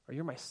 Or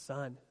you're my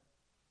son,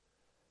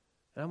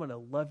 and I'm going to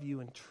love you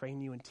and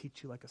train you and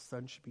teach you like a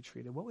son should be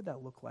treated. What would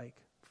that look like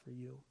for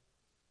you?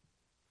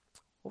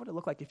 What would it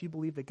look like if you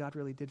believed that God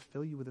really did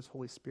fill you with his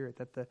Holy Spirit,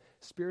 that the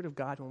Spirit of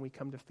God, when we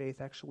come to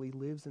faith, actually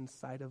lives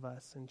inside of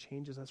us and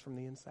changes us from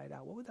the inside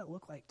out? What would that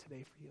look like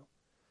today for you?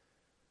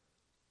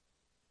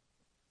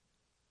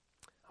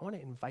 I want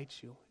to invite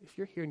you, if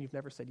you're here and you've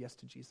never said yes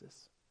to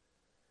Jesus,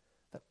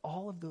 that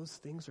all of those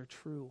things are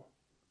true.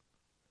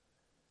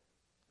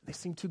 They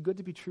seem too good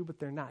to be true, but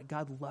they're not.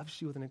 God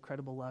loves you with an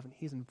incredible love, and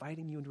he's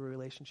inviting you into a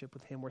relationship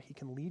with him where he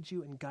can lead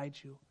you and guide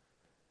you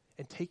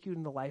and take you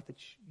into the life that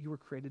you were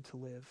created to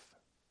live.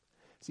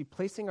 See,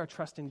 placing our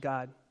trust in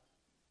God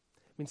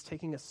means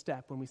taking a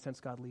step when we sense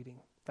God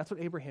leading. That's what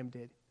Abraham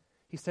did.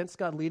 He sensed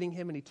God leading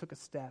him, and he took a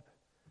step.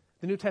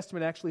 The New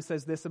Testament actually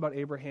says this about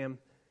Abraham.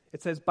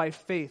 It says, by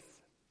faith,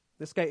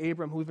 this guy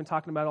Abram, who we've been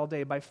talking about all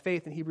day, by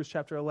faith in Hebrews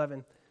chapter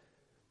 11,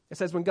 it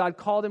says, when God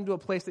called him to a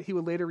place that he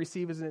would later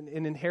receive as an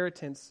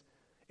inheritance,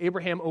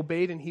 Abraham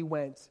obeyed and he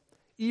went,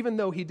 even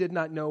though he did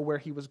not know where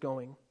he was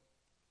going.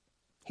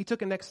 He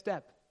took a next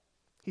step.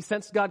 He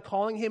sensed God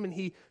calling him, and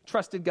he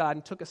trusted God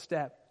and took a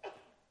step.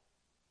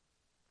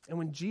 And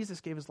when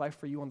Jesus gave his life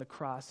for you on the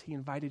cross, he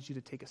invited you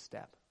to take a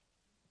step.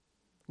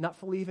 Not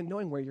fully even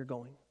knowing where you're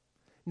going.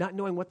 Not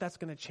knowing what that's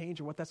going to change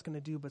or what that's going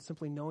to do, but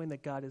simply knowing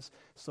that God is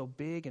so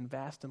big and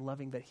vast and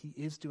loving that he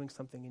is doing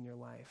something in your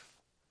life.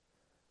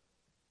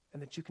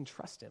 And that you can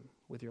trust him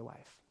with your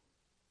life.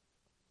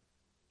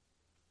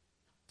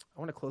 I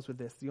want to close with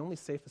this. The only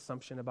safe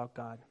assumption about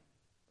God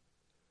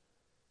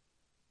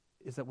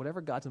is that whatever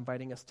God's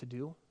inviting us to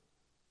do,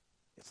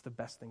 it's the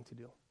best thing to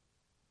do.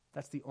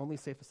 That's the only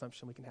safe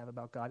assumption we can have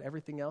about God.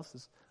 Everything else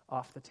is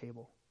off the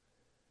table.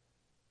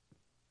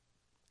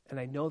 And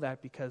I know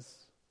that because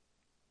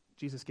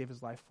Jesus gave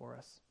his life for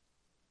us.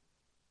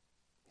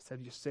 He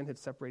said, your sin had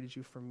separated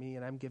you from me,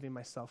 and I'm giving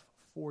myself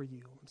for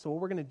you. And so what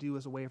we're going to do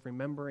as a way of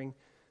remembering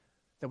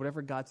that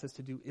whatever God says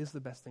to do is the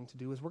best thing to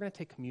do is we're going to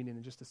take communion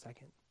in just a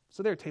second.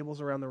 So there are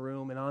tables around the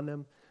room, and on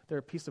them there are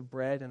a piece of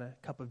bread and a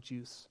cup of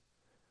juice.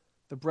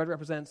 The bread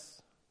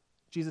represents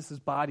Jesus'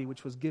 body,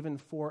 which was given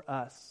for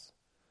us.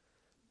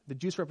 The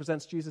juice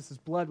represents Jesus'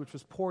 blood, which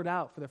was poured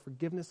out for the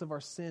forgiveness of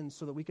our sins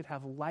so that we could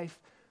have life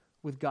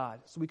with God,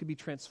 so we could be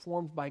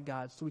transformed by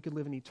God, so we could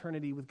live in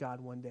eternity with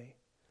God one day.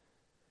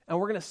 And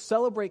we're going to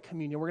celebrate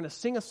communion. We're going to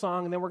sing a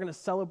song, and then we're going to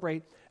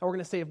celebrate, and we're going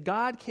to say, if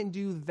God can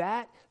do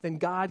that, then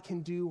God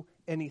can do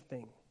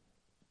anything.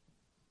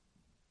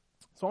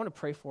 So I want to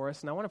pray for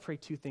us, and I want to pray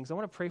two things. I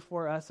want to pray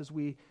for us as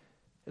we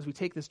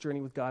take this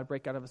journey with God,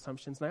 break out of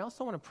assumptions. And I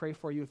also want to pray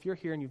for you if you're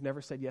here and you've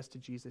never said yes to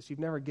Jesus, you've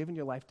never given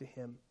your life to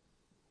him,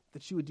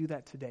 that you would do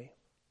that today.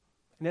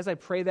 And as I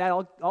pray that,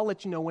 I'll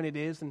let you know when it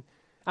is, and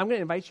I'm going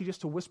to invite you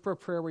just to whisper a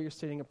prayer where you're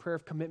sitting, a prayer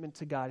of commitment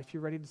to God if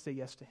you're ready to say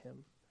yes to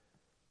him.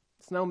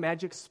 It's no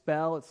magic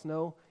spell. It's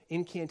no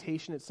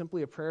incantation. It's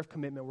simply a prayer of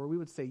commitment where we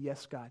would say,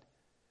 yes, God,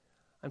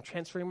 I'm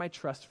transferring my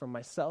trust from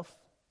myself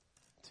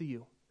to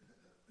you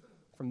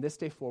from this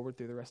day forward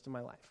through the rest of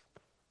my life.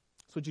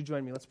 So would you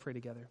join me? Let's pray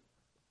together.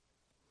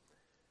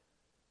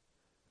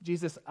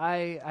 Jesus,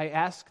 I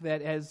ask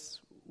that as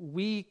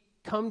we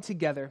come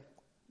together,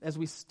 as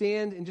we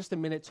stand in just a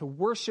minute to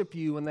worship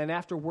you, and then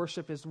after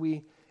worship as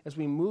we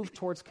move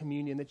towards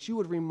communion, that you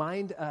would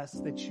remind us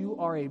that you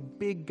are a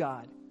big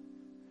God,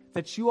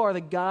 that you are the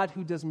God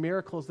who does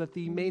miracles, that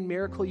the main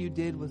miracle you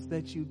did was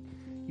that you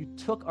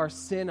took our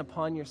sin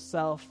upon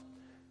yourself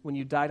when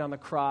you died on the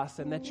cross,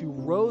 and that you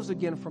rose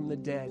again from the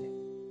dead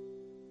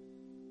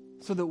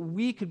so that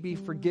we could be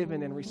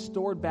forgiven and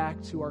restored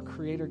back to our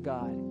Creator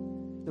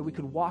God, that we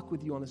could walk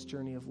with you on this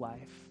journey of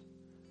life.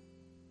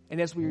 And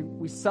as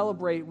we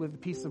celebrate with the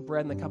piece of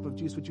bread and the cup of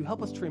juice, would you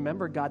help us to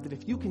remember, God, that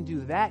if you can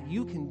do that,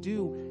 you can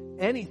do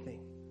anything.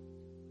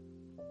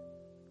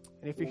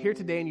 And if you're here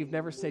today and you've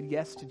never said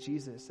yes to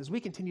Jesus, as we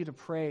continue to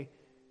pray,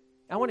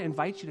 I want to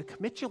invite you to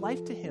commit your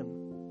life to him.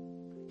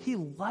 He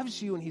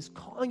loves you and he's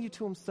calling you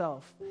to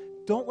himself.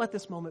 Don't let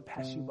this moment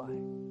pass you by.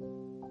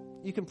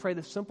 You can pray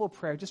this simple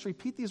prayer. Just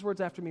repeat these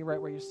words after me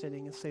right where you're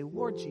sitting and say,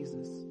 Lord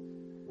Jesus,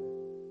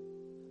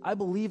 I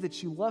believe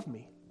that you love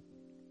me.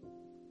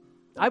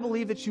 I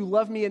believe that you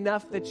love me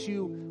enough that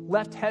you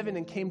left heaven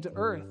and came to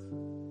earth,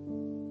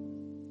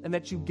 and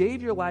that you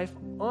gave your life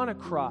on a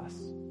cross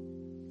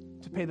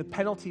to pay the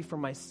penalty for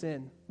my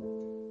sin.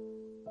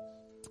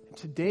 And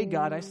today,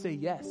 God, I say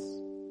yes.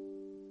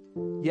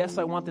 Yes,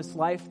 I want this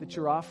life that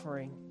you're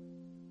offering.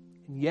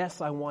 And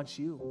yes, I want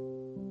you.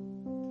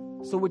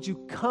 So would you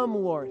come,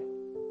 Lord?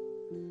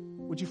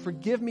 Would you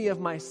forgive me of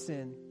my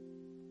sin?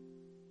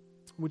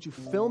 Would you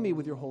fill me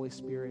with your Holy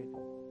Spirit?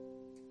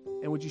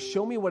 And would you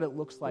show me what it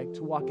looks like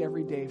to walk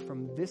every day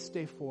from this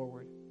day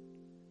forward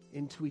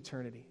into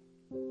eternity?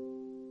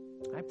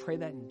 I pray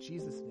that in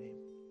Jesus' name.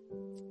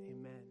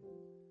 Amen.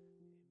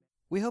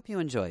 We hope you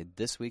enjoyed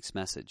this week's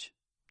message.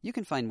 You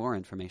can find more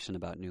information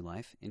about New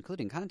Life,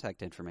 including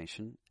contact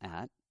information,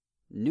 at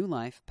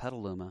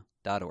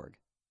newlifepetaluma.org.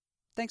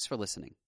 Thanks for listening.